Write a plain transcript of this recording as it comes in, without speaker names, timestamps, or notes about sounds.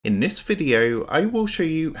In this video, I will show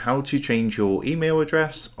you how to change your email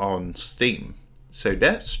address on Steam. So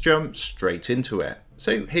let's jump straight into it.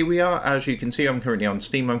 So here we are. As you can see, I'm currently on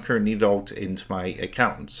Steam. I'm currently logged into my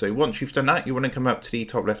account. So once you've done that, you want to come up to the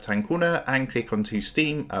top left hand corner and click onto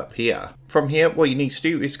Steam up here. From here, what you need to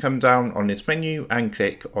do is come down on this menu and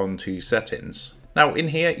click onto settings. Now in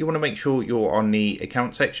here, you want to make sure you're on the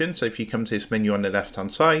account section. So if you come to this menu on the left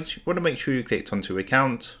hand side, you want to make sure you clicked onto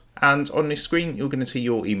account. And on this screen, you're going to see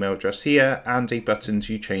your email address here and a button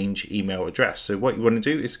to change email address. So what you want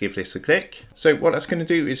to do is give this a click. So what that's going to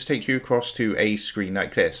do is take you across to a screen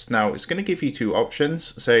like this. Now it's going to give you two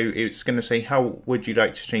options. So it's going to say, how would you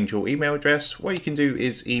like to change your email address? What you can do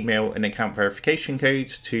is email an account verification code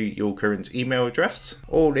to your current email address.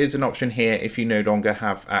 Or there's an option here if you no longer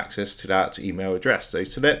have access to that email address. So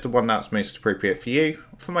select the one that's most appropriate for you.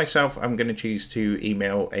 For myself, I'm going to choose to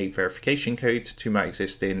email a verification code to my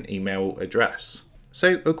existing email address.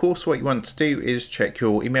 So of course what you want to do is check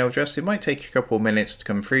your email address. It might take a couple of minutes to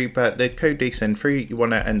come through, but the code they send through, you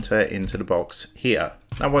want to enter into the box here.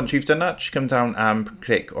 Now once you've done that, just come down and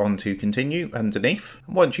click on to continue underneath.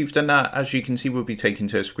 Once you've done that, as you can see, we'll be taken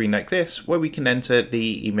to a screen like this where we can enter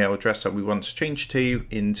the email address that we want to change to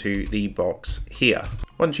into the box here.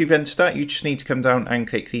 Once you've entered that, you just need to come down and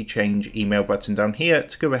click the change email button down here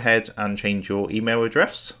to go ahead and change your email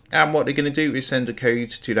address. And what they're going to do is send a code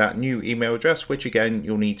to that new email address, which again,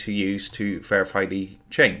 you'll need to use to verify the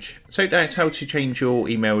change. So that's how to change your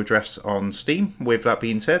email address on Steam. With that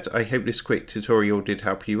being said, I hope this quick tutorial did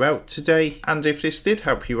help you out today. And if this did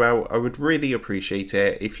help you out, I would really appreciate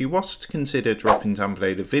it if you was to consider dropping down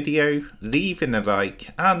below the video, leaving a like,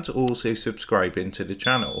 and also subscribing to the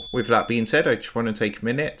channel. With that being said, I just want to take a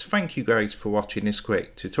minute. Thank you guys for watching this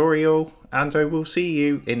quick tutorial, and I will see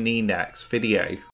you in the next video.